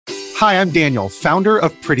Hi, I'm Daniel, founder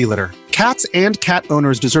of Pretty Litter. Cats and cat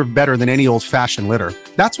owners deserve better than any old-fashioned litter.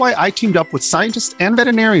 That's why I teamed up with scientists and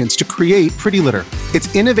veterinarians to create Pretty Litter.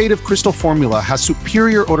 Its innovative crystal formula has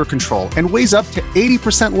superior odor control and weighs up to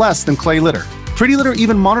 80% less than clay litter. Pretty Litter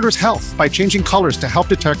even monitors health by changing colors to help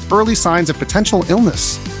detect early signs of potential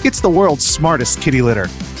illness. It's the world's smartest kitty litter.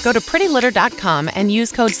 Go to prettylitter.com and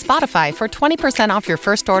use code SPOTIFY for 20% off your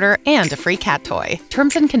first order and a free cat toy.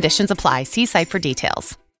 Terms and conditions apply. See site for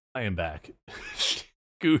details. I am back.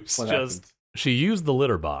 Goose What just happened? she used the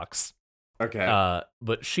litter box. Okay.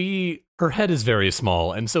 But her head is very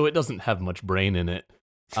small, and so it doesn't have much brain in it.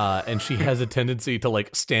 And she has a tendency to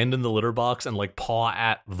like stand in the litter box and like paw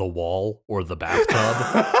at the wall or the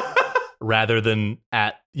bathtub rather than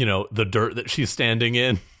at, the dirt that she's standing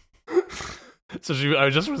in. So I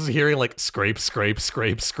was hearing like scrape, scrape,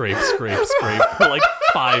 scrape, scrape, scrape, scrape for like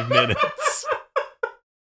 5 minutes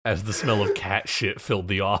as the smell of cat shit filled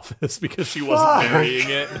the office because she wasn't burying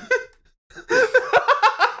it.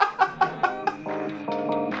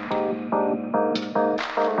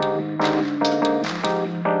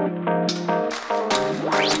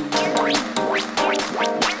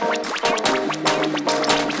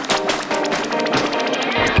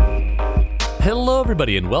 Hello,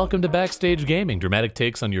 everybody, and welcome to Backstage Gaming, dramatic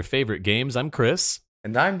takes on your favorite games. I'm Chris.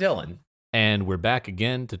 And I'm Dylan. And we're back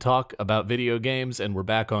again to talk about video games, and we're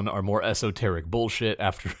back on our more esoteric bullshit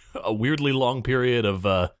after a weirdly long period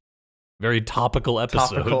of very topical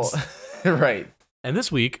episodes. Right. And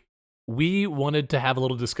this week, we wanted to have a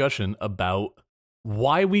little discussion about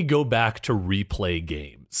why we go back to replay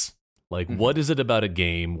games. Like, what is it about a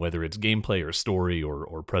game, whether it's gameplay or story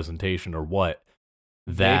or presentation or what,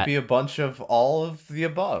 that maybe a bunch of all of the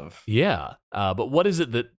above. Yeah, but what is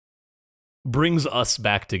it that brings us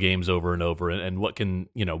back to games over and over, and what can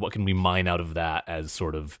we mine out of that as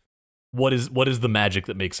sort of what is the magic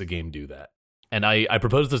that makes a game do that? And I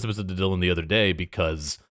proposed this episode to Dylan the other day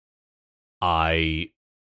because I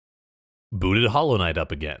booted Hollow Knight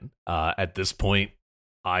up again. At this point,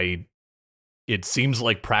 it seems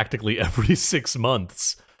like practically every 6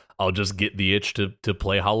 months I'll just get the itch to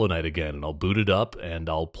play Hollow Knight again, and I'll boot it up and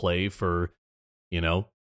I'll play for,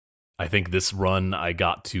 I think this run I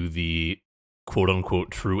got to the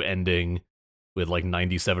quote-unquote true ending with like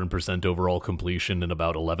 97% overall completion in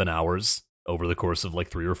about 11 hours over the course of like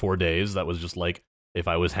 3 or 4 days. That was just like, if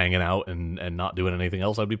I was hanging out and not doing anything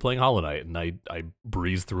else, I'd be playing Hollow Knight, and I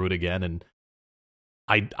breezed through it again, and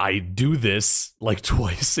I do this like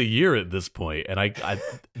twice a year at this point, and I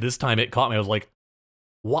this time it caught me. I was like,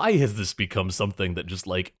 why has this become something that just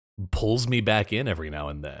like pulls me back in every now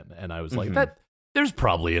and then? And I was like, there's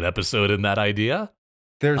probably an episode in that idea.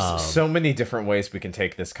 There's so many different ways we can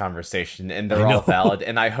take this conversation, and they're all valid,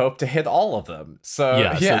 and I hope to hit all of them.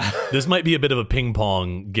 So, So this might be a bit of a ping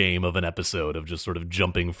pong game of an episode of just sort of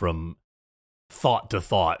jumping from thought to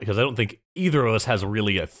thought, because I don't think either of us has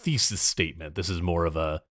really a thesis statement. This is more of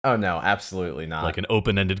a oh no, absolutely not, like an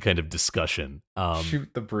open-ended kind of discussion.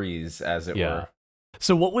 Shoot the breeze, as it were.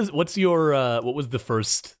 So what was the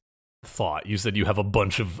first thought? You said you have a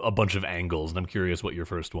bunch of angles, and I'm curious what your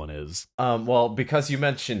first one is. Well, because you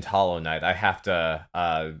mentioned Hollow Knight, I have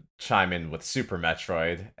to chime in with Super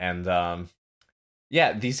Metroid, and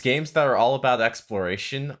these games that are all about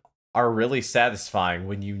exploration are really satisfying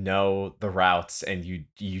when you know the routes and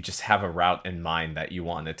you just have a route in mind that you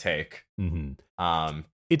want to take. Mm-hmm.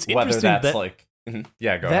 It's whether interesting that's that like go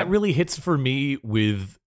that ahead. really hits for me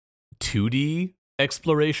with 2D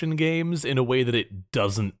exploration games in a way that it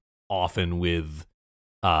doesn't often with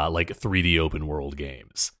like 3D open world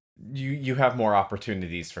games. You have more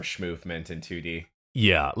opportunities for schmovement in 2D.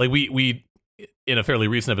 Yeah, like we in a fairly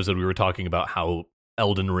recent episode we were talking about how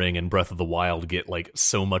Elden Ring and Breath of the Wild get like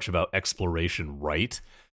so much about exploration right,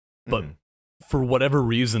 but for whatever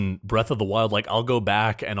reason, Breath of the Wild, like I'll go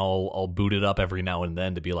back and I'll boot it up every now and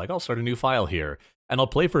then to be like, I'll start a new file here, and I'll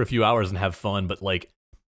play for a few hours and have fun, but like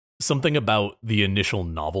something about the initial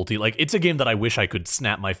novelty, like it's a game that I wish I could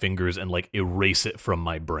snap my fingers and like erase it from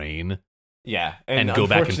my brain. Yeah, and go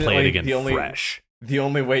back and play it again fresh. The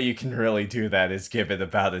only way you can really do that is give it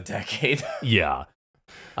about a decade. Yeah.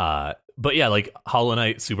 But yeah, like Hollow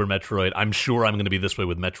Knight, Super Metroid, I'm sure I'm going to be this way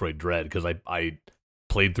with Metroid Dread, because I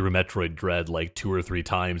played through Metroid Dread like 2 or 3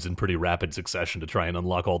 times in pretty rapid succession to try and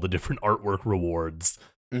unlock all the different artwork rewards.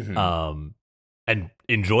 And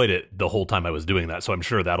enjoyed it the whole time I was doing that. So I'm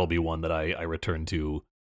sure that'll be one that I return to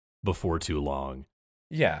before too long.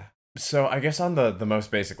 Yeah. So I guess on the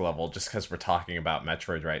most basic level, just because we're talking about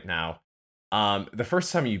Metroid right now, the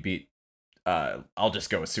first time you beat I'll just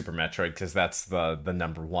go with Super Metroid because that's the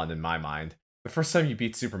number one in my mind. the first time you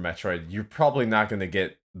beat Super Metroid, you're probably not going to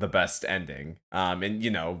get the best ending.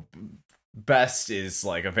 And best is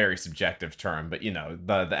like a very subjective term, but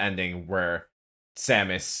the ending where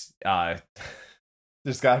Samus,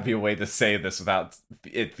 there's got to be a way to say this without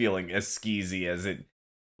it feeling as skeezy as it,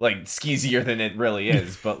 like skeezier than it really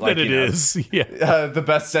is, but like it is. Yeah. The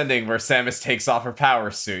best ending where Samus takes off her power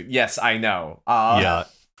suit. Yes, I know. Yeah.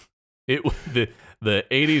 The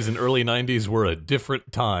 80s and early 90s were a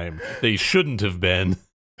different time. They shouldn't have been.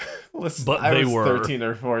 Listen, but I they was were 13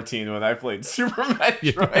 or 14 when I played Super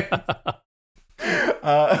Metroid.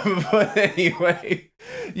 But anyway,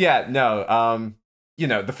 yeah, no.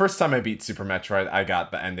 The first time I beat Super Metroid, I got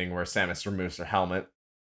the ending where Samus removes her helmet.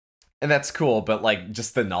 And that's cool, but like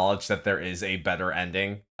just the knowledge that there is a better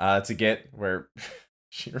ending to get where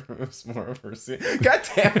she removes more of her suit. God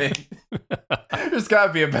damn it. There's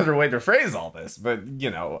gotta be a better way to phrase all this, but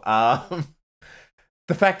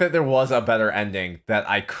the fact that there was a better ending that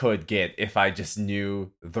I could get if I just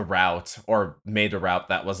knew the route or made a route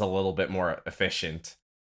that was a little bit more efficient.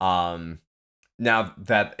 Now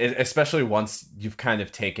that, especially once you've kind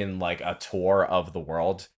of taken like a tour of the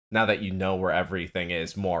world, now that you know where everything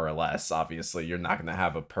is more or less, obviously you're not going to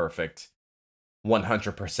have a perfect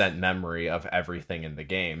 100% memory of everything in the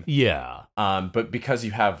game. Yeah. But because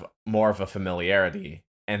you have more of a familiarity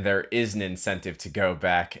and there is an incentive to go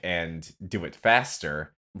back and do it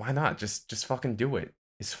faster, why not? Just fucking do it.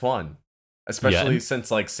 It's fun. Especially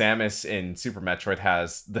since like Samus in Super Metroid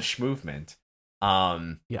has the sh-movement.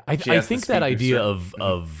 I think that idea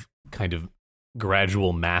of kind of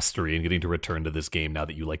gradual mastery and getting to return to this game now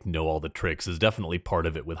that you like know all the tricks is definitely part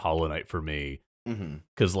of it with Hollow Knight for me.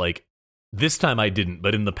 Because like this time I didn't,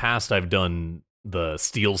 but in the past I've done the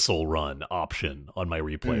Steel Soul run option on my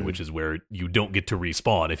replay, which is where you don't get to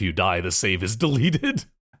respawn. If you die, the save is deleted.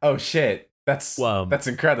 Oh shit. That's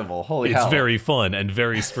incredible. Holy hell. It's very fun and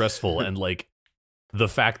very stressful. And like the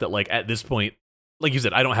fact that like at this point, like you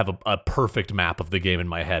said, I don't have a perfect map of the game in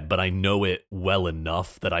my head, but I know it well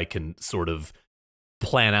enough that I can sort of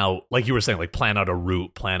plan out, like you were saying, like plan out a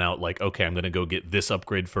route, plan out like, okay, I'm going to go get this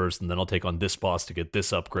upgrade first, and then I'll take on this boss to get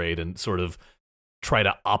this upgrade, and sort of try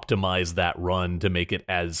to optimize that run to make it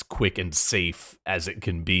as quick and safe as it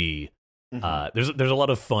can be. There's a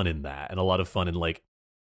lot of fun in that, and a lot of fun in like,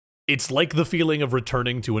 it's like the feeling of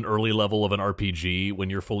returning to an early level of an RPG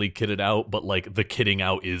when you're fully kitted out, but like the kitting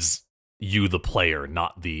out is you the player,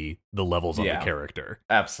 not the levels on the character.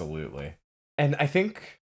 Absolutely. And I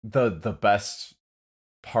think the best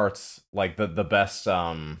parts, like the best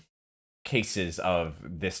cases of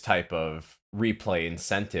this type of replay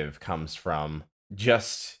incentive comes from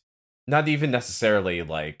just not even necessarily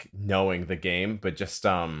like knowing the game, but just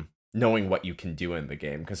knowing what you can do in the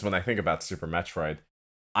game. Because when I think about Super Metroid,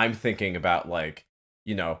 I'm thinking about like,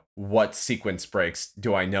 what sequence breaks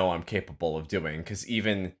do I know I'm capable of doing? Because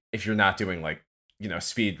even if you're not doing like,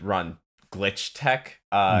 speed run glitch tech,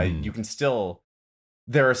 you can still,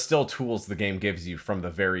 there are still tools the game gives you from the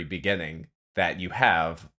very beginning that you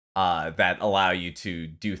have that allow you to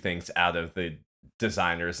do things out of the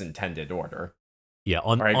designer's intended order. Yeah,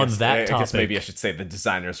 on that topic, I guess maybe I should say the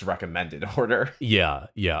designer's recommended order. Yeah.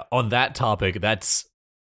 On that topic, that's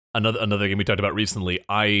another game we talked about recently.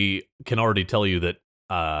 I can already tell you that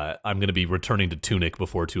I'm going to be returning to Tunic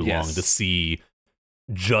before too long to see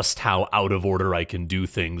just how out of order I can do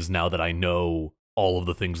things now that I know all of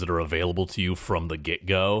the things that are available to you from the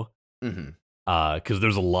get-go. Because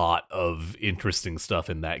there's a lot of interesting stuff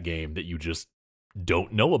in that game that you just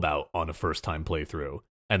don't know about on a first-time playthrough.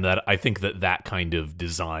 And that I think that kind of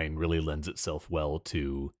design really lends itself well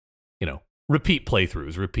to, repeat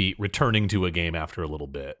playthroughs, returning to a game after a little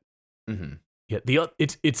bit. Yeah,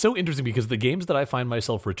 it's so interesting because the games that I find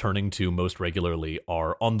myself returning to most regularly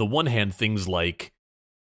are, on the one hand, things like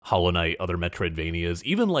Hollow Knight, other Metroidvanias,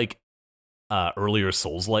 even like earlier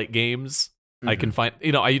Souls-like games. I can find,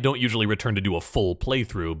 I don't usually return to do a full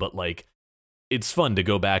playthrough, but like it's fun to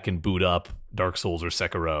go back and boot up Dark Souls or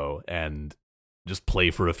Sekiro and just play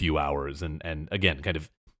for a few hours and again, kind of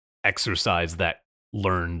exercise that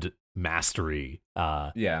learned mastery.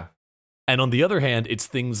 And on the other hand, it's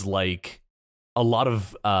things like a lot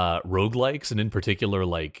of roguelikes, and in particular,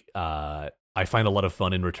 like I find a lot of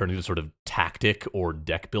fun in returning to sort of tactic or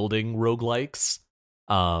deck building roguelikes.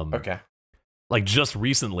 Like just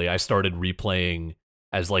recently, I started replaying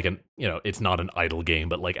as like it's not an idle game,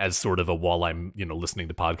 but like as sort of a while I'm listening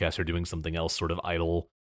to podcasts or doing something else, sort of idle,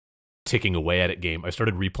 ticking away at it game. I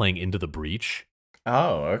started replaying Into the Breach.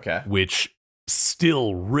 Oh, okay. Which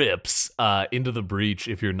still rips. Into the Breach,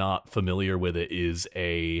 if you're not familiar with it, it's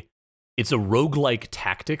a roguelike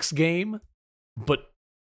tactics game, but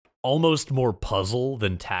almost more puzzle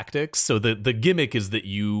than tactics. So the gimmick is that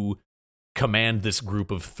you command this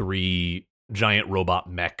group of 3 giant robot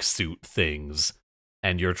mech suit things,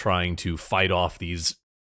 and you're trying to fight off these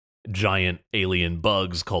giant alien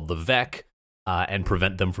bugs called the Vec, and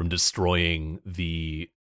prevent them from destroying the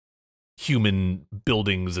human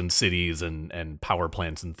buildings and cities and power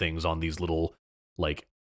plants and things on these little, like,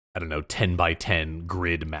 I don't know, 10 by 10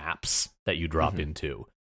 grid maps that you drop into.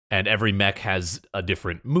 And every mech has a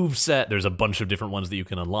different move set. There's a bunch of different ones that you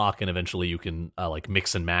can unlock, and eventually you can like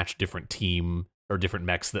mix and match different team or different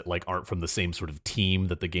mechs that like aren't from the same sort of team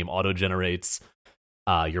that the game auto generates.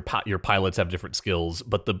 Your pilots have different skills,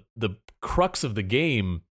 but the crux of the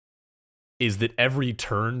game is that every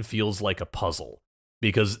turn feels like a puzzle,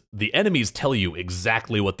 because the enemies tell you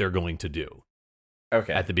exactly what they're going to do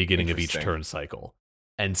at the beginning of each turn cycle.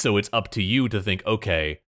 And so it's up to you to think,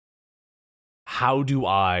 okay, how do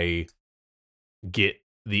I get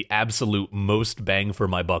the absolute most bang for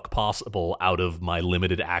my buck possible out of my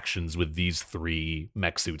limited actions with these 3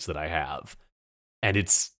 mech suits that I have? And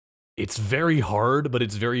it's very hard, but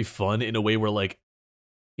it's very fun in a way where, like,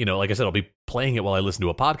 you know, like I said, I'll be playing it while I listen to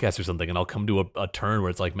a podcast or something, and I'll come to a turn where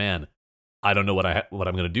it's like, man, I don't know what I'm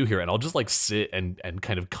going to do here. And I'll just like sit and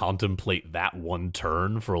kind of contemplate that one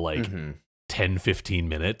turn for like 10, 15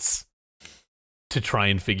 minutes to try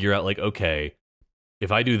and figure out, like, okay,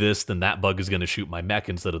 if I do this, then that bug is going to shoot my mech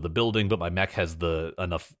instead of the building, but my mech has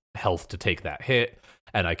enough health to take that hit,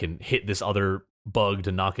 and I can hit this other bug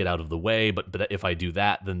to knock it out of the way, but if I do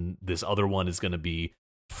that, then this other one is going to be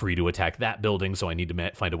free to attack that building, so I need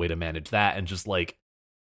to find a way to manage that. And just like,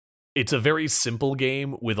 it's a very simple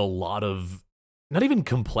game with a lot of, not even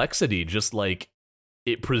complexity, just like,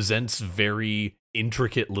 it presents very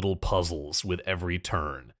intricate little puzzles with every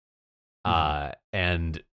turn.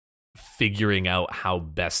 And figuring out how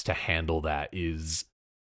best to handle that is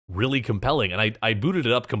really compelling. And I booted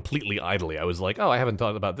it up completely idly. I was like, oh, I haven't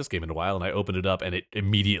thought about this game in a while, and I opened it up and it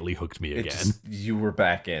immediately hooked me again. You were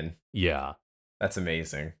back in. Yeah. That's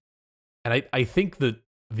amazing. And I think that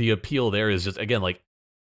the appeal there is just, again, like,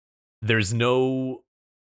 there's no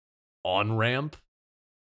on-ramp.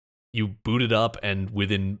 You boot it up, and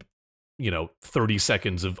within, 30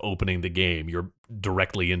 seconds of opening the game, you're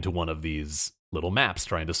directly into one of these little maps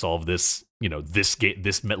trying to solve this,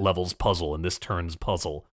 this level's puzzle and this turn's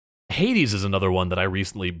puzzle. Hades is another one that I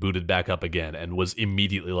recently booted back up again and was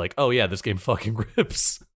immediately like, oh yeah, this game fucking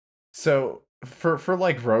rips. So for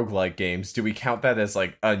like roguelike games, do we count that as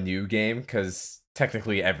like a new game? Because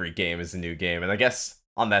technically every game is a new game. And I guess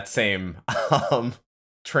on that same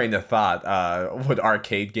train of thought, would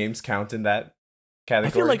arcade games count in that category?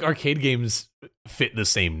 I feel like arcade games fit the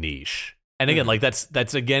same niche. And again, like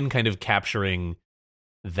that's again kind of capturing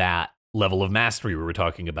that level of mastery we were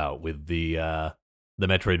talking about with the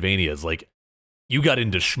Metroidvanias. Like, you got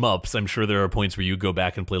into shmups. I'm sure there are points where you go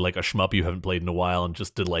back and play like a shmup you haven't played in a while, and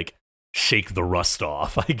just to like shake the rust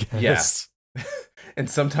off, I guess. Yeah. And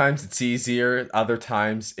sometimes it's easier, other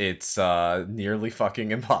times it's nearly fucking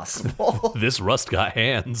impossible. This rust got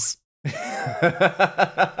hands.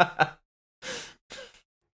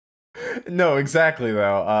 No, exactly,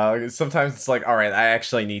 though. Sometimes it's like, all right, I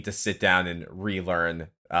actually need to sit down and relearn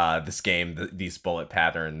this game, these bullet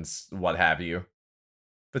patterns, what have you.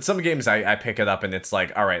 But some games I pick it up and it's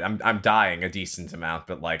like, all right, I'm dying a decent amount,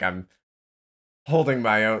 but like I'm holding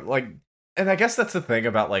my own. Like, and I guess that's the thing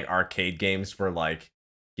about like arcade games where like,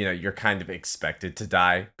 you're kind of expected to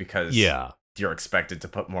die because you're expected to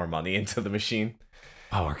put more money into the machine.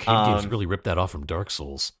 Oh, arcade games really ripped that off from Dark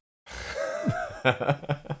Souls.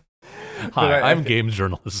 Hi, I'm games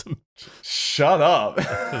journalism. Shut up.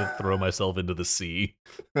 I'm gonna throw myself into the sea.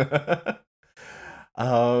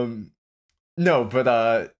 No, but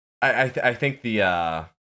I think the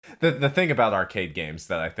thing about arcade games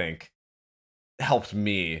that I think helped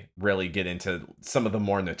me really get into some of the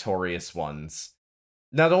more notorious ones.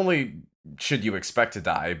 Not only should you expect to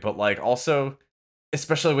die, but like also,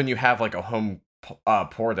 especially when you have like a home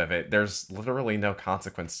port of it, there's literally no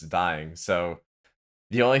consequence to dying. So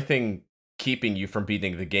the only thing keeping you from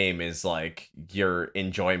beating the game is like your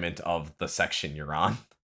enjoyment of the section you're on.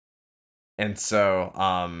 And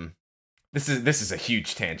so this is a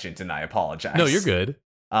huge tangent, and I apologize. No, you're good.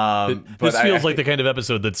 But this feels like the kind of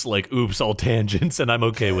episode that's like, oops, all tangents, and I'm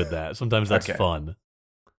okay with that. Sometimes that's fun.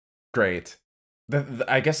 Great.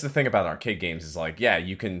 I guess the thing about arcade games is like, yeah,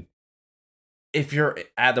 you can, if you're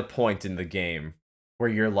at a point in the game where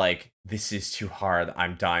you're like, this is too hard,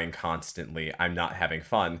 I'm dying constantly, I'm not having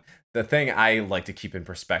fun. The thing I like to keep in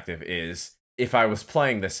perspective is, if I was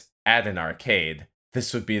playing this at an arcade,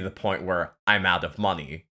 this would be the point where I'm out of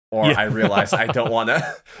money. or I realize I don't want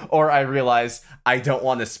to, or I realize I don't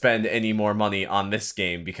want to spend any more money on this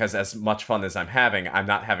game because as much fun as I'm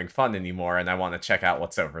not having fun anymore, and I want to check out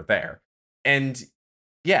what's over there. And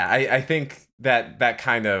yeah, I think that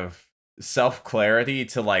kind of self-clarity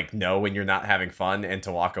to like know when you're not having fun and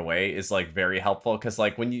to walk away is like very helpful, because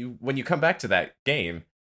like when you come back to that game,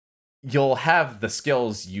 you'll have the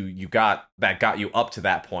skills you got that got you up to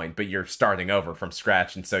that point, but you're starting over from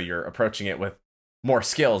scratch, and so you're approaching it with more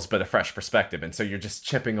skills but a fresh perspective, and so you're just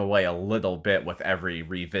chipping away a little bit with every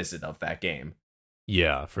revisit of that game.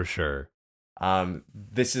 Yeah, for sure.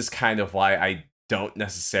 This is kind of why I don't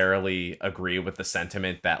necessarily agree with the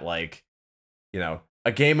sentiment that like, you know,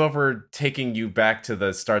 a game over taking you back to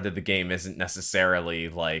the start of the game isn't necessarily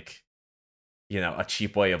like, you know, a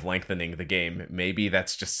cheap way of lengthening the game. Maybe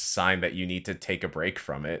that's just a sign that you need to take a break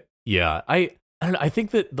from it. Yeah, I don't know, I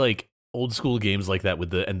think that like old school games like that with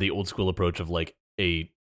the old school approach of like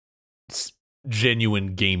a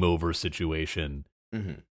genuine game over situation.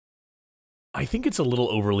 Mm-hmm. I think it's a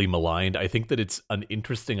little overly maligned. I think that it's an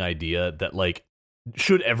interesting idea that like,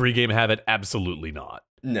 should every game have it? Absolutely not.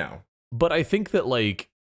 No. But I think that like,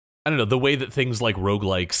 I don't know, the way that things like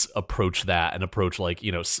roguelikes approach that and approach like,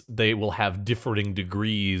 you know, they will have differing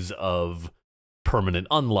degrees of permanent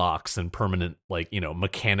unlocks and permanent like, you know,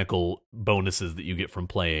 mechanical bonuses that you get from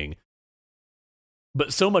playing.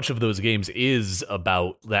 But so much of those games is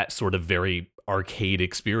about that sort of very arcade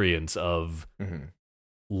experience of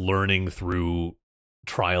learning through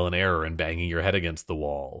trial and error and banging your head against the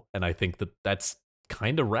wall. And I think that that's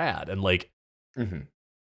kind of rad. And like,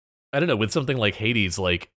 I don't know, with something like Hades,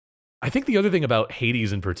 like, I think the other thing about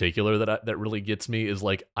Hades in particular that really gets me is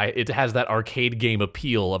like, it has that arcade game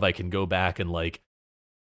appeal of I can go back and like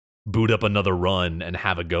boot up another run and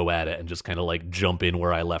have a go at it and just kind of like jump in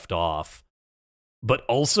where I left off. But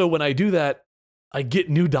also when I do that, I get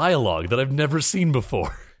new dialogue that I've never seen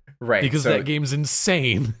before. Right. Because that game's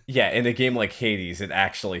insane. Yeah, in a game like Hades, it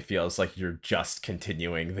actually feels like you're just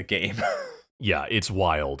continuing the game. Yeah, it's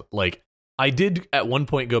wild. Like, I did at one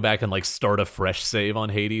point go back and like start a fresh save on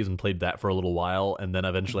Hades and played that for a little while, and then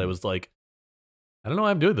eventually I was like, I don't know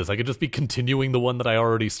why I'm doing this. I could just be continuing the one that I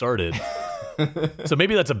already started. So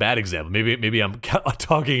maybe that's a bad example. Maybe I'm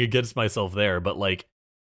talking against myself there, but like,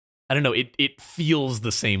 I don't know. It feels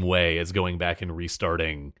the same way as going back and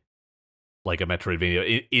restarting like a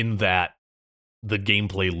Metroidvania in that the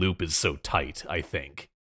gameplay loop is so tight, I think.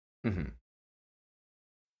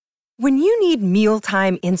 When you need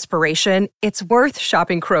mealtime inspiration, it's worth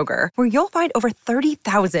shopping Kroger, where you'll find over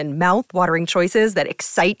 30,000 mouth-watering choices that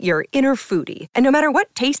excite your inner foodie. And no matter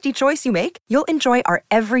what tasty choice you make, you'll enjoy our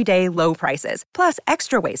everyday low prices, plus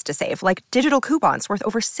extra ways to save, like digital coupons worth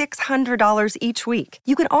over $600 each week.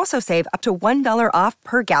 You can also save up to $1 off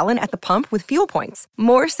per gallon at the pump with fuel points.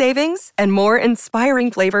 More savings and more inspiring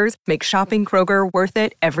flavors make shopping Kroger worth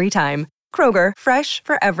it every time. Kroger, fresh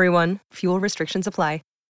for everyone. Fuel restrictions apply.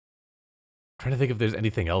 Trying to think if there's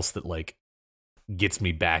anything else that like gets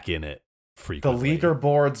me back in it frequently. The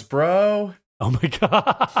leaderboards, bro. Oh my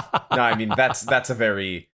god. No, I mean that's a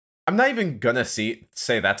very, I'm not even gonna say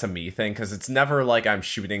that's a me thing, because it's never like I'm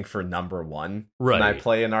shooting for number one when I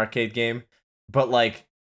play an arcade game. But like,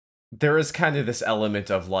 there is kind of this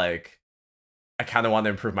element of like, I kind of want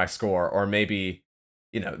to improve my score, or maybe,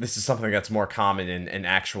 you know, this is something that's more common in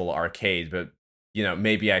actual arcade, but you know,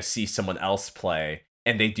 maybe I see someone else play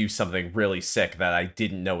and they do something really sick that I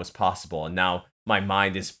didn't know was possible, and now my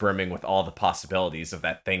mind is brimming with all the possibilities of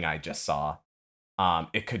that thing I just saw.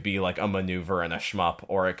 It could be like a maneuver in a shmup,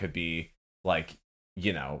 or it could be like,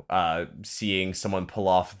 you know, seeing someone pull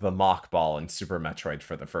off the mock ball in Super Metroid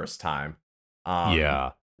for the first time.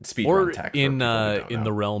 Yeah. Speedrun tech. In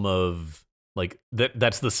the realm of like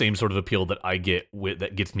that's the same sort of appeal that I get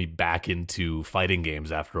that gets me back into fighting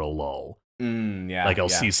games after a lull. Yeah, like I'll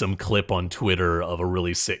see some clip on Twitter of a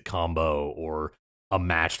really sick combo or a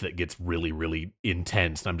match that gets really, really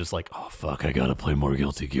intense, and I'm just like, oh fuck, I gotta play more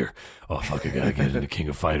Guilty Gear. Oh fuck, I gotta get into King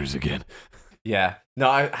of Fighters again. Yeah. No,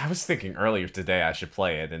 I was thinking earlier today I should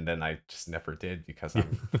play it, and then I just never did because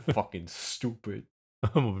I'm fucking stupid.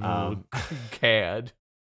 CAD.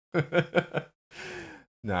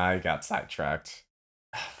 Nah, I got sidetracked.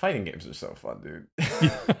 Fighting games are so fun, dude.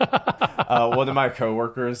 One of my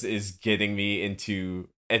coworkers is getting me into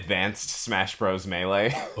advanced Smash Bros.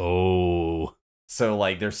 Melee. Oh. So,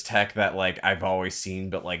 like, there's tech that, like, I've always seen,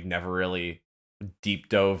 but, like, never really deep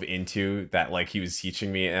dove into that, like, he was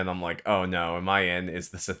teaching me, and I'm like, oh no, am I in? Is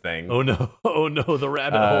this a thing? Oh no, the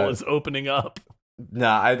rabbit hole is opening up.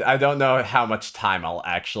 Nah, I don't know how much time I'll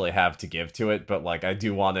actually have to give to it, but, like, I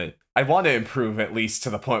do want to I want to improve at least to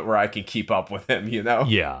the point where I can keep up with him, you know?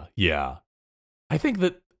 Yeah. I think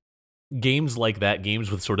that games like that,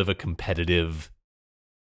 games with sort of a competitive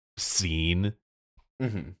scene,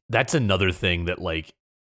 that's another thing that, like,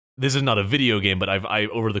 this is not a video game, but I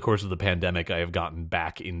over the course of the pandemic, I have gotten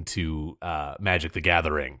back into Magic the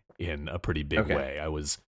Gathering in a pretty big way. I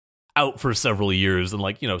was out for several years and,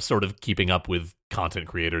 like, you know, sort of keeping up with content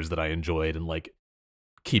creators that I enjoyed and, like,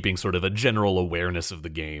 keeping sort of a general awareness of the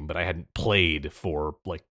game, but I hadn't played for,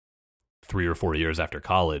 like, 3 or 4 years after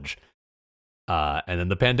college. And then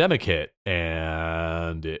the pandemic hit,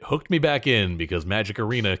 and it hooked me back in because Magic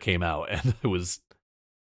Arena came out, and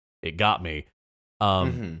it got me.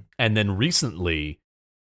 And then recently,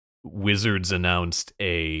 Wizards announced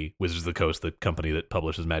Wizards of the Coast, the company that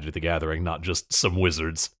publishes Magic the Gathering, not just some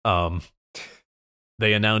wizards.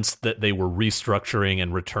 They announced that they were restructuring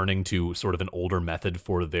and returning to sort of an older method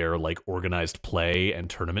for their, like, organized play and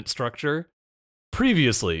tournament structure.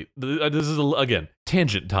 Previously, this is, again,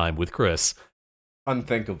 tangent time with Chris.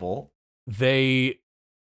 Unthinkable. They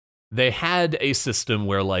had a system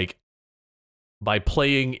where, like, by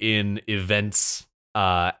playing in events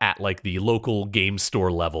at, like, the local game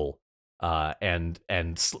store level, and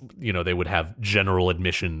you know, they would have general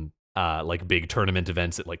admission, like, big tournament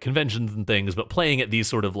events at, like, conventions and things, but playing at these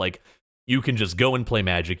sort of, like, you can just go and play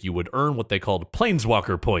Magic, you would earn what they called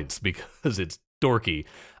Planeswalker points because it's dorky.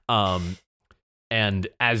 And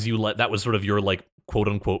as you that was sort of your, like, quote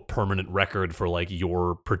unquote permanent record for, like,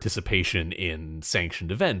 your participation in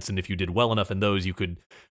sanctioned events. And if you did well enough in those, you could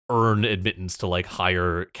earn admittance to, like,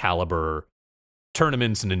 higher caliber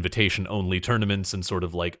tournaments and invitation only tournaments and sort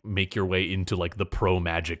of, like, make your way into, like, the pro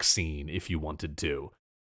Magic scene if you wanted to.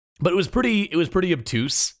 But it was pretty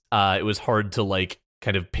obtuse. It was hard to, like,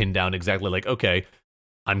 kind of pin down exactly, like, okay,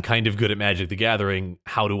 I'm kind of good at Magic the Gathering.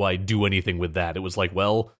 How do I do anything with that? It was like,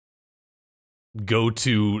 well, go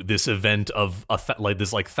to this event of like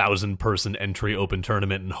this, like, 1,000-person entry open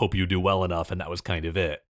tournament and hope you do well enough, and that was kind of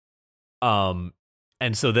it.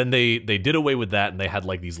 And so then they did away with that, and they had,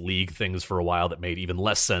 like, these league things for a while that made even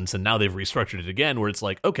less sense, and now they've restructured it again, where it's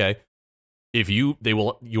like, okay,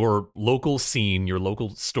 your local scene, your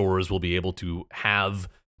local stores will be able to have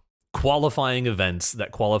qualifying events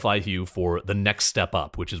that qualify you for the next step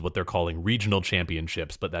up, which is what they're calling regional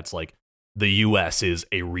championships, but that's, like, the US is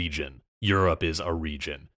a region. Europe is a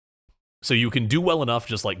region. So you can do well enough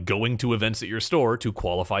just, like, going to events at your store to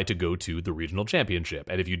qualify to go to the regional championship.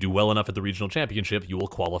 And if you do well enough at the regional championship, you will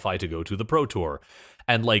qualify to go to the Pro Tour.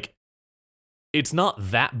 And, like, it's not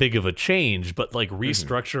that big of a change, but, like,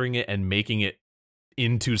 restructuring it and making it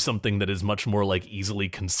into something that is much more, like, easily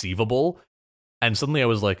conceivable. And suddenly I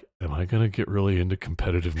was like, am I going to get really into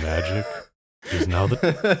competitive Magic? Is now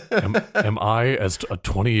that am I, as a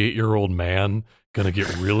 28-year-old man, gonna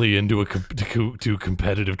get really into to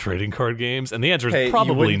competitive trading card games? And the answer is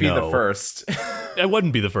probably no. You wouldn't be the first. I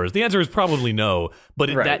wouldn't be the first. The answer is probably no.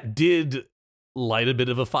 But that did light a bit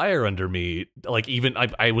of a fire under me. Like, even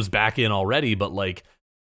I was back in already, but, like,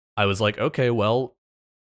 I was like, okay, well,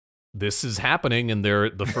 this is happening, and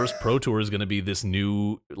the first Pro Tour is going to be this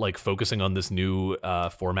new, like, focusing on this new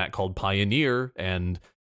format called Pioneer, and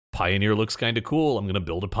Pioneer looks kind of cool. I'm going to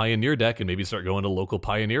build a Pioneer deck and maybe start going to local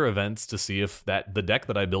Pioneer events to see if the deck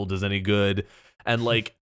that I build is any good. And,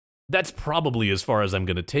 like, that's probably as far as I'm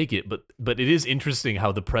going to take it. But it is interesting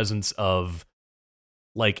how the presence of,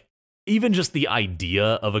 like, even just the idea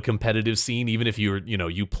of a competitive scene, even if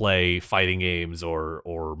you play fighting games or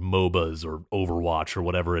MOBAs or Overwatch or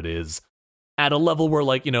whatever it is, at a level where,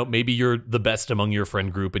 like, you know, maybe you're the best among your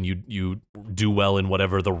friend group and you do well in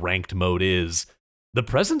whatever the ranked mode is. The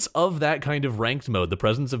presence of that kind of ranked mode, the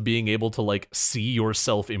presence of being able to, like, see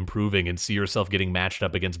yourself improving and see yourself getting matched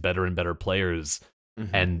up against better and better players,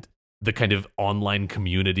 and the kind of online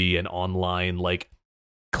community and online, like,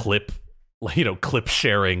 clip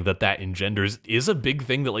sharing that engenders is a big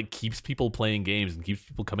thing that, like, keeps people playing games and keeps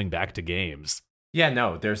people coming back to games. Yeah,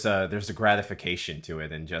 no, there's a gratification to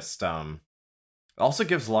it, and just also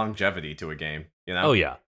gives longevity to a game, you know? Oh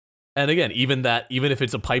yeah. And again, even if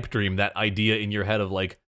it's a pipe dream, that idea in your head of,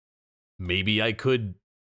 like, maybe I could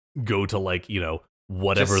go to, like, you know,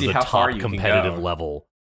 whatever the top competitive level.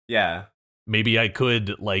 Yeah. Maybe I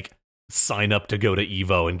could, like, sign up to go to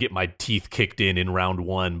EVO and get my teeth kicked in round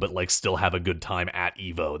 1, but, like, still have a good time at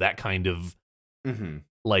EVO. That kind of,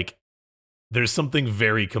 like, there's something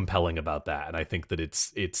very compelling about that. And I think that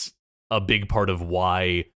it's a big part of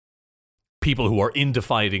why people who are into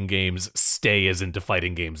fighting games stay as into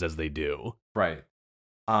fighting games as they do. Right.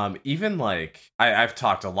 Even, like, I've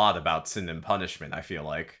talked a lot about Sin and Punishment, I feel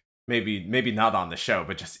like. maybe not on the show,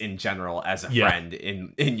 but just in general as a friend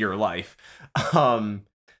in your life.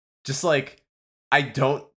 Just like, I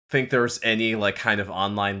don't think there's any like kind of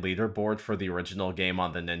online leaderboard for the original game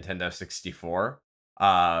on the Nintendo 64.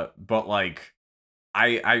 But like,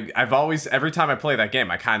 I've always, every time I play that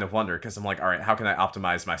game, I kind of wonder, because I'm like, all right, how can I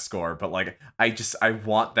optimize my score? But like, I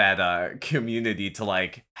want that community to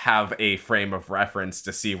like have a frame of reference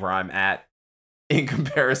to see where I'm at in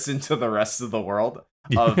comparison to the rest of the world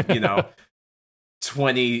of,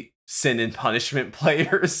 20 Sin and Punishment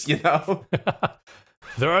players,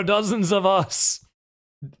 There are dozens of us.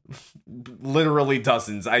 Literally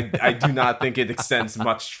dozens. I do not think it extends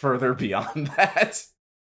much further beyond that.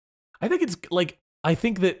 I think it's like, I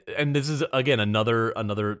think that, and this is again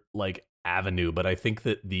another like avenue, but I think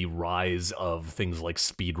that the rise of things like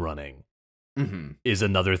speedrunning is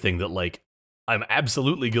another thing that, like, I'm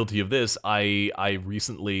absolutely guilty of this. I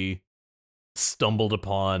recently stumbled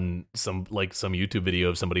upon some YouTube video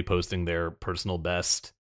of somebody posting their personal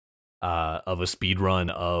best of a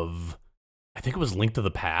speedrun of, I think it was Link to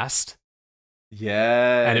the Past.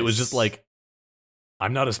 Yes. And it was just like,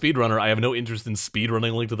 I'm not a speedrunner. I have no interest in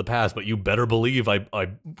speedrunning Link to the Past, but you better believe I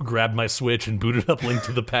grabbed my Switch and booted up Link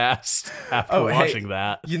to the Past after watching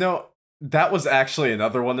that. That was actually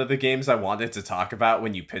another one of the games I wanted to talk about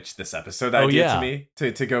when you pitched this episode idea to me,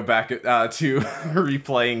 to go back to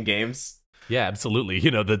replaying games. Yeah, absolutely.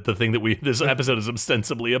 The thing that this episode is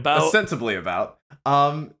ostensibly about.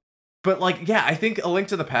 But like, yeah, I think A Link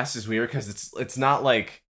to the Past is weird because it's not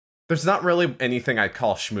like, there's not really anything I'd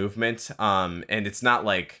call schmovement, and it's not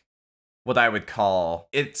like what I would call,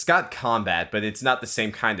 it's got combat, but it's not the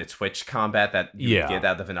same kind of Twitch combat that you would get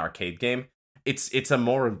out of an arcade game. It's a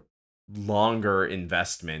more longer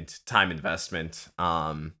time investment.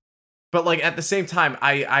 But like at the same time,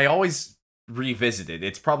 I always revisit it.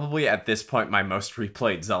 It's probably at this point my most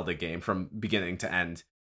replayed Zelda game from beginning to end,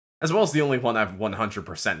 as well as the only one I've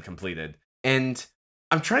 100% completed. And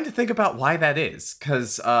I'm trying to think about why that is,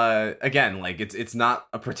 because again, like it's not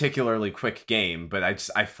a particularly quick game, but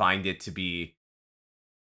I find it to be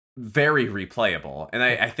very replayable. And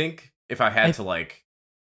I think if I had to like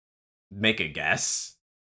make a guess,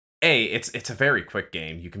 it's a very quick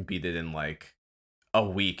game. You can beat it in like a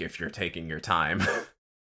week if you're taking your time.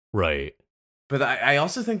 Right. But I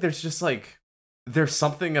also think there's just like, there's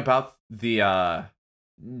something about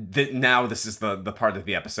now this is the part of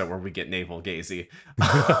the episode where we get navel gazy.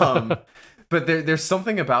 But there's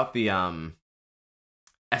something about the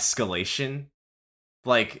escalation.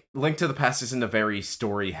 Like, Link to the Past isn't a very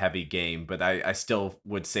story heavy game, but I still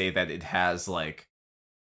would say that it has like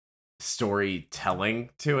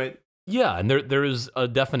storytelling to it. Yeah, and there is a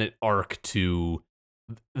definite arc to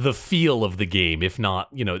the feel of the game. If not,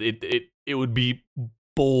 it would be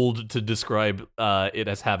bold to describe it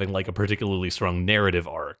as having like a particularly strong narrative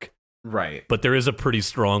arc. Right. But there is a pretty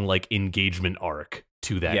strong like engagement arc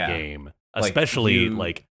to that game, especially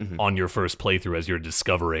on your first playthrough as you're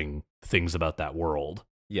discovering things about that world.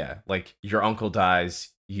 Yeah, like your uncle dies,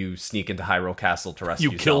 you sneak into Hyrule Castle to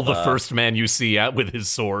rescue You kill Zelda. the first man you see with his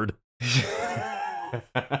sword.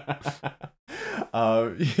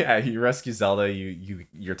 You rescue Zelda,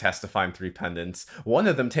 you're tasked to find 3 pendants. One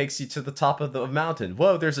of them takes you to the top of the mountain.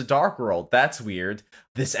 Whoa, there's a dark world. That's weird.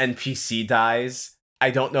 This NPC dies. I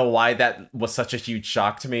don't know why that was such a huge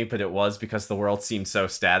shock to me, but it was, because the world seemed so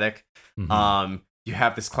static. Mm-hmm. You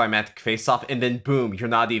have this climactic face-off, and then boom, you're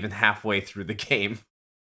not even halfway through the game.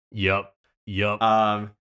 Yep. And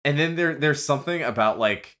then there's something about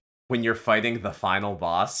like when you're fighting the final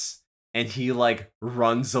boss, and he like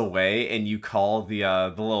runs away, and you call the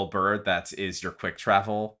little bird that is your quick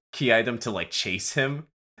travel key item to like chase him.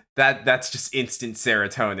 That's just instant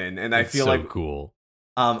serotonin, and I feel so like cool.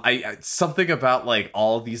 I something about like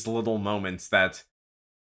all these little moments that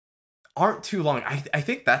aren't too long. I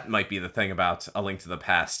think that might be the thing about A Link to the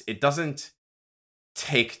Past. It doesn't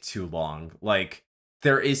take too long. Like,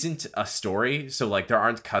 there isn't a story, so like there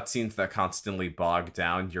aren't cutscenes that constantly bog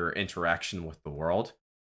down your interaction with the world.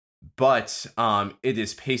 But it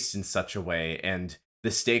is paced in such a way, and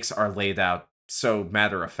the stakes are laid out so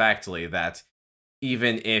matter-of-factly that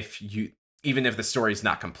even if the story is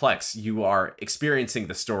not complex, you are experiencing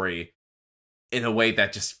the story in a way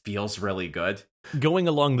that just feels really good. Going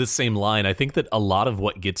along this same line, I think that a lot of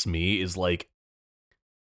what gets me is like,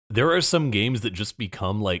 there are some games that just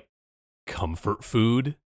become like comfort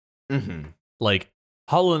food. Mm-hmm. Like,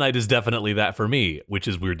 Hollow Knight is definitely that for me, which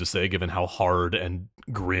is weird to say given how hard and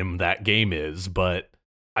grim that game is, but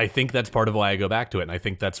I think that's part of why I go back to it, and I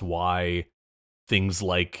think that's why things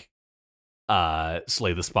like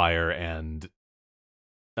Slay the Spire and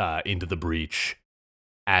Into the Breach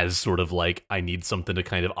as sort of like I need something to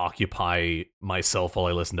kind of occupy myself while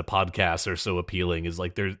I listen to podcasts are so appealing is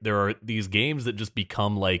like there are these games that just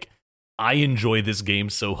become like I enjoy this game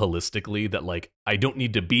so holistically that like I don't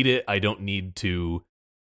need to beat it, I don't need to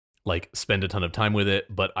like spend a ton of time with it,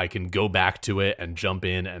 but I can go back to it and jump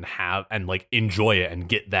in and have and like enjoy it and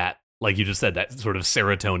get that, like you just said, that sort of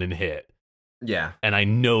serotonin hit. Yeah. And I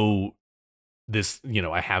know this,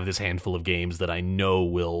 I have this handful of games that I know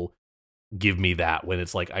will give me that when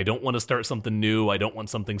it's like, I don't want to start something new. I don't want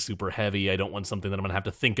something super heavy. I don't want something that I'm going to have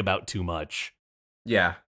to think about too much.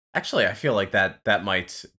 Yeah. Actually, I feel like that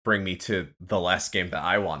might bring me to the last game that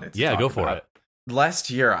I wanted to talk go for about. it. Last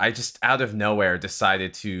year, I just out of nowhere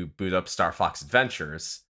decided to boot up Star Fox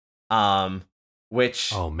Adventures,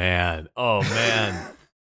 which Oh man.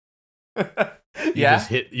 yeah,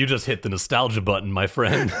 You just hit the nostalgia button, my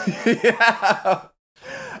friend. yeah.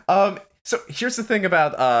 So here's the thing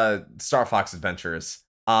about Star Fox Adventures.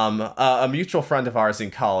 A mutual friend of ours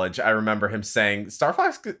in college, I remember him saying Star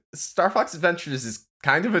Fox Adventures is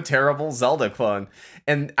kind of a terrible Zelda clone,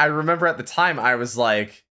 and I remember at the time I was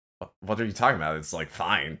like, what are you talking about? It's like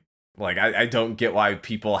fine. Like I don't get why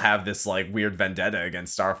people have this like weird vendetta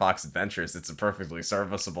against Star Fox Adventures. It's a perfectly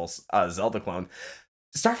serviceable Zelda clone.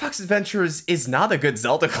 Star Fox Adventures is not a good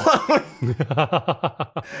Zelda clone.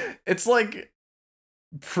 It's like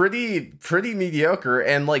pretty mediocre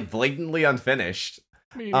and like blatantly unfinished.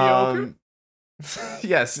 Mediocre?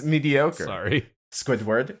 Yes, mediocre. Sorry.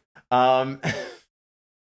 Squidward.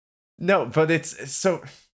 No, but it's so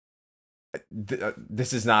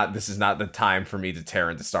this is not the time for me to tear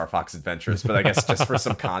into Star Fox Adventures, but I guess just for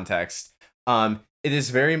some context, it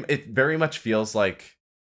very much feels like,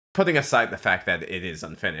 putting aside the fact that it is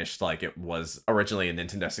unfinished, like it was originally a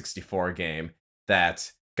Nintendo 64 game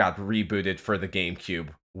that got rebooted for the GameCube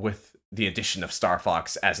with the addition of Star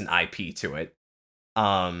Fox as an IP to it.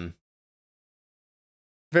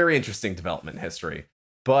 Very interesting development history.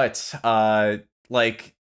 But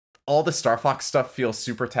like all the Star Fox stuff feels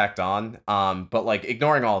super tacked on. But like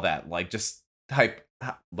ignoring all that, like just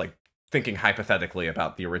thinking hypothetically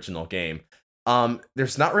about the original game.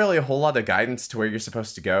 There's not really a whole lot of guidance to where you're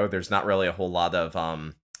supposed to go. There's not really a whole lot of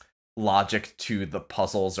logic to the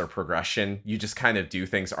puzzles or progression. You just kind of do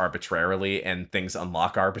things arbitrarily and things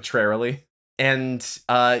unlock arbitrarily. And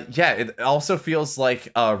it also feels like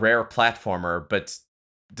a rare platformer, but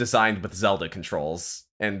designed with Zelda controls.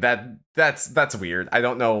 And that's weird. I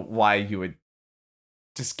don't know why you would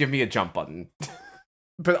just give me a jump button.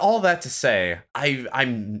 But all that to say,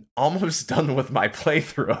 I'm almost done with my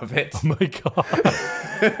playthrough of it. Oh my god.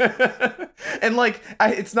 And like,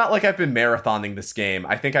 it's not like I've been marathoning this game.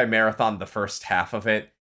 I think I marathoned the first half of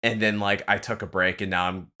it, and then like I took a break, and now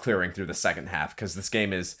I'm clearing through the second half, because this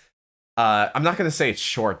game is, I'm not going to say it's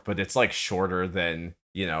short, but it's like shorter than,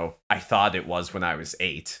 I thought it was when I was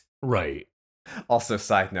 8. Right. Also,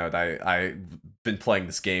 side note, I've been playing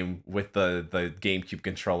this game with the GameCube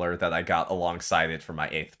controller that I got alongside it for my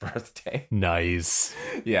 8th birthday. Nice.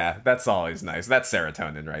 Yeah, that's always nice. That's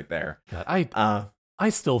serotonin right there. God, I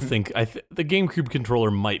still think the GameCube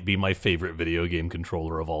controller might be my favorite video game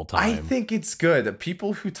controller of all time. I think it's good.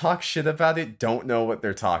 People who talk shit about it don't know what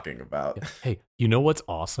they're talking about. Hey, you know what's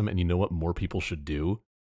awesome, and you know what more people should do?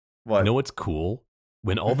 What? You know what's cool?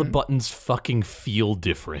 When all the buttons fucking feel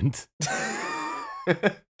different.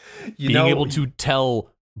 Being able to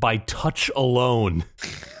tell by touch alone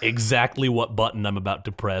exactly what button I'm about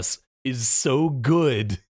to press is so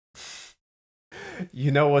good.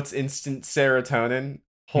 You know what's instant serotonin?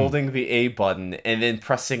 Holding the A button and then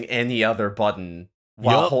pressing any other button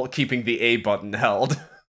while keeping the A button held.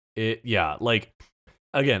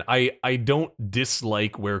 Again, I don't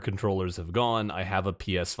dislike where controllers have gone. I have a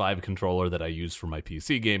PS5 controller that I use for my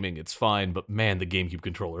PC gaming. It's fine, but man, the GameCube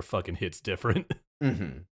controller fucking hits different.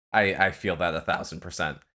 Mm-hmm. I feel that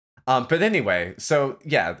 1,000%. But anyway, so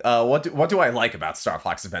yeah, what do I like about Star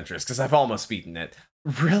Fox Adventures? Because I've almost beaten it.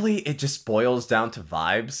 Really, it just boils down to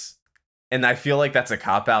vibes, and I feel like that's a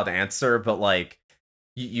cop-out answer. But like,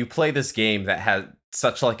 you play this game that had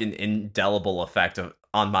such like an indelible effect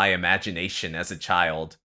on my imagination as a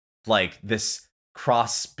child, like this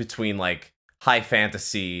cross between like high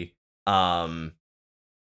fantasy,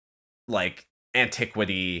 like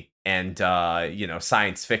antiquity and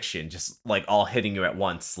science fiction, just like all hitting you at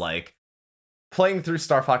once. Like playing through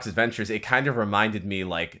Star Fox Adventures, it kind of reminded me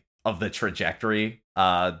like of the trajectory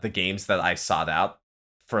the games that I sought out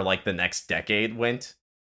for like the next decade went.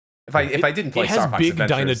 If I didn't play Star Fox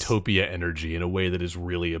Adventures, it has big Dinotopia energy in a way that is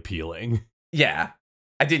really appealing. Yeah,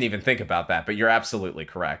 I didn't even think about that, but you're absolutely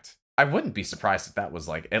correct. I wouldn't be surprised if that was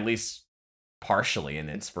like at least partially an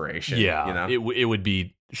inspiration. Yeah, it would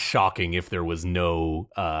be shocking if there was no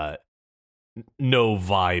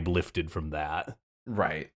vibe lifted from that.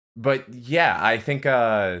 Right. But yeah, I think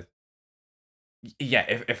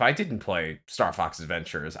if I didn't play Star Fox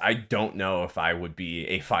Adventures, I don't know if I would be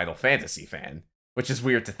a Final Fantasy fan, which is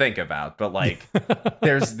weird to think about, but like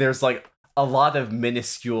there's like a lot of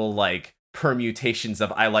minuscule like permutations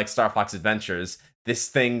of I like Star Fox Adventures. This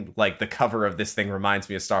thing, like the cover of this thing reminds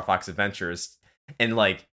me of Star Fox Adventures, and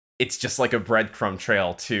like it's just like a breadcrumb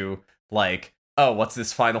trail to like, oh, what's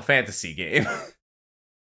this Final Fantasy game?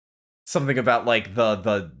 Something about like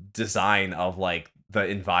the design of like the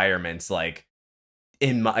environments, like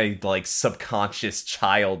in my like subconscious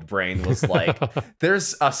child brain was like,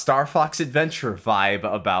 there's a Star Fox Adventure vibe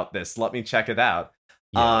about this. Let me check it out.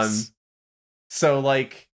 Yes. So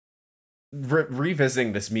like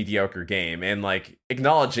revisiting this mediocre game and like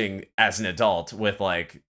acknowledging as an adult with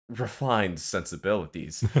like refined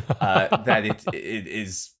sensibilities that it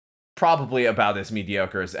is probably about as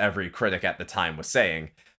mediocre as every critic at the time was saying.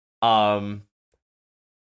 At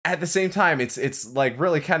the same time, it's like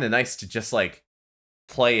really kind of nice to just like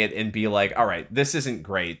play it and be like, all right, this isn't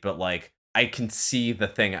great, but like I can see the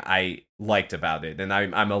thing I liked about it, and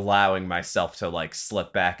I'm allowing myself to like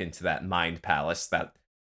slip back into that mind palace that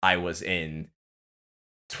I was in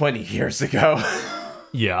 20 years ago.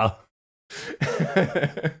 Yeah.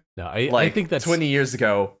 No, I think that's 20 years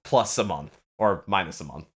ago plus a month or minus a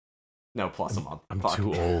month. No, plus a month. I'm Fuck.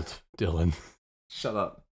 too old, Dylan. Shut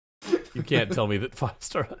up. You can't tell me that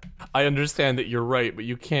 5-star. I understand that you're right, but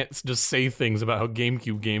you can't just say things about how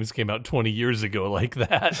GameCube games came out 20 years ago like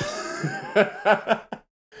that.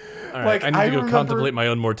 All right, Like, I need to go contemplate my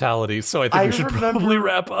own mortality, so I think we should probably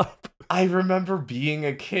wrap up. I remember being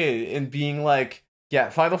a kid and being like, yeah,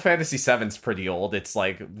 Final Fantasy VII's pretty old. It's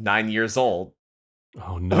like 9 years old.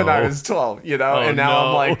 Oh no. When I was 12, you know? Oh, and now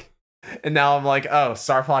no. I'm like, oh,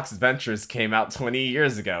 Star Fox Adventures came out 20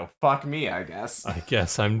 years ago. Fuck me, I guess. I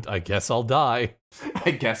guess I'll die.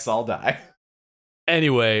 I guess I'll die.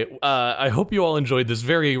 Anyway, I hope you all enjoyed this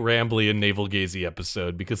very rambly and navel-gazy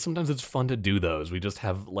episode, because sometimes it's fun to do those. We just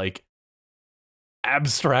have, like,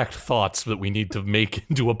 abstract thoughts that we need to make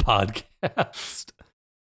into a podcast.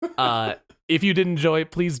 If you did enjoy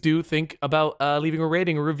it, please do think about leaving a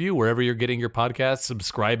rating or review wherever you're getting your podcast,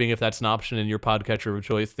 subscribing if that's an option in your podcatcher of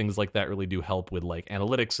choice. Things like that really do help with like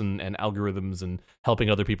analytics and algorithms and helping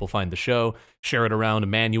other people find the show. Share it around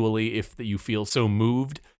manually if you feel so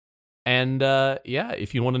moved. And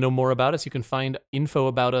if you want to know more about us, you can find info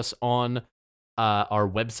about us on our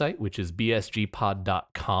website, which is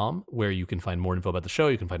bsgpod.com, where you can find more info about the show.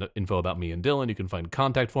 You can find info about me and Dylan. You can find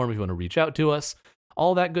contact form if you want to reach out to us.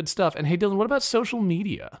 All that good stuff. And hey, Dylan, what about social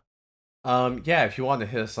media? Yeah, if you want to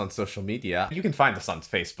hit us on social media, you can find us on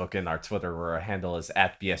Facebook and our Twitter, where our handle is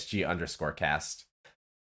 @BSG_cast.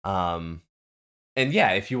 And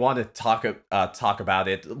yeah, if you want to talk about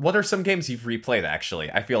it, what are some games you've replayed, actually?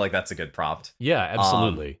 I feel like that's a good prompt. Yeah,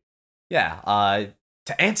 absolutely. To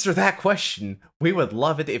answer that question, we would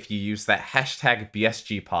love it if you use that hashtag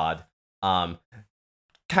BSGpod.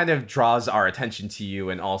 Kind of draws our attention to you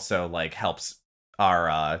and also like helps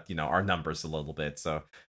our numbers a little bit, so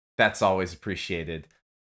that's always appreciated.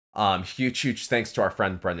 Huge thanks to our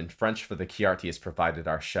friend Brendan French for the key art he has provided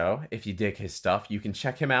our show. If you dig his stuff, you can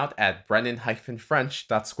check him out at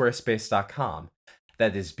brennan-french.squarespace.com.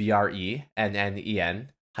 That is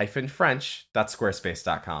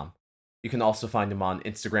BRENNEN-French.squarespace.com. You can also find him on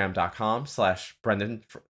Instagram.com/Brendan.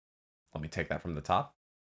 Let me take that from the top.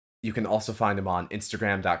 You can also find him on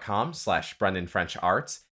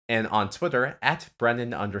Instagram.com/BrendanFrenchArts. And on Twitter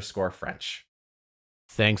 @Brennan_French.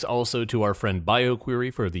 Thanks also to our friend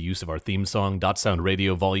BioQuery for the use of our theme song, .Sound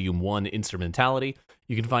Radio Volume 1 Instrumentality.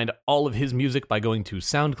 You can find all of his music by going to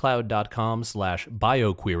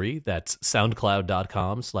soundcloud.com/BioQuery. That's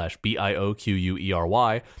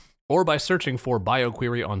soundcloud.com/BIOQUERY. Or by searching for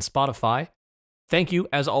BioQuery on Spotify. Thank you,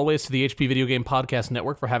 as always, to the HP Video Game Podcast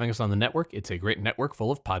Network for having us on the network. It's a great network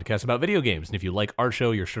full of podcasts about video games. And if you like our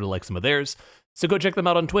show, you're sure to like some of theirs. So go check them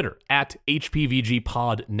out on Twitter,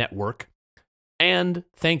 @HPVGPodNetwork. And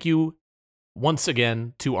thank you once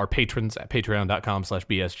again to our patrons at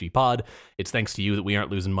patreon.com/BSGpod. It's thanks to you that we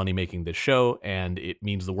aren't losing money making this show, and it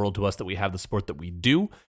means the world to us that we have the support that we do.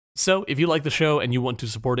 So if you like the show and you want to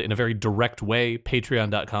support it in a very direct way,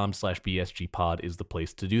 patreon.com/BSGpod is the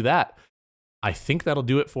place to do that. I think that'll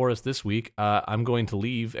do it for us this week. I'm going to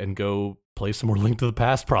leave and go play some more Link to the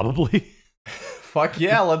Past, probably. Fuck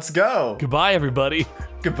yeah, let's go. Goodbye, everybody.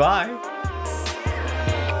 Goodbye.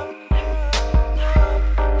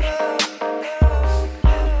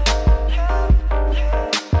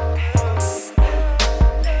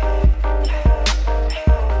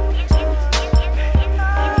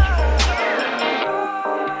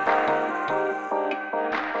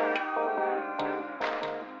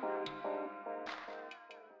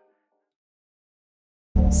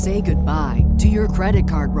 your credit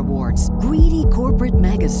card rewards. Greedy corporate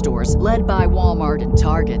mega stores, led by Walmart and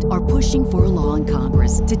Target, are pushing for a law in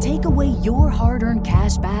Congress to take away your hard-earned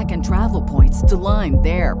cash back and travel points to line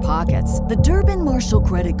their pockets. The Durbin-Marshall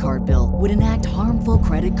credit card bill would enact harmful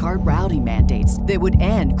credit card routing mandates that would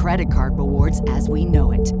end credit card rewards as we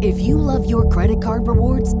know it. If you love your credit card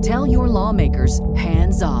rewards, tell your lawmakers,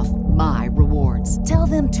 hands off my rewards. Tell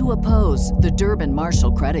them to oppose the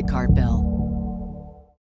Durbin-Marshall credit card bill.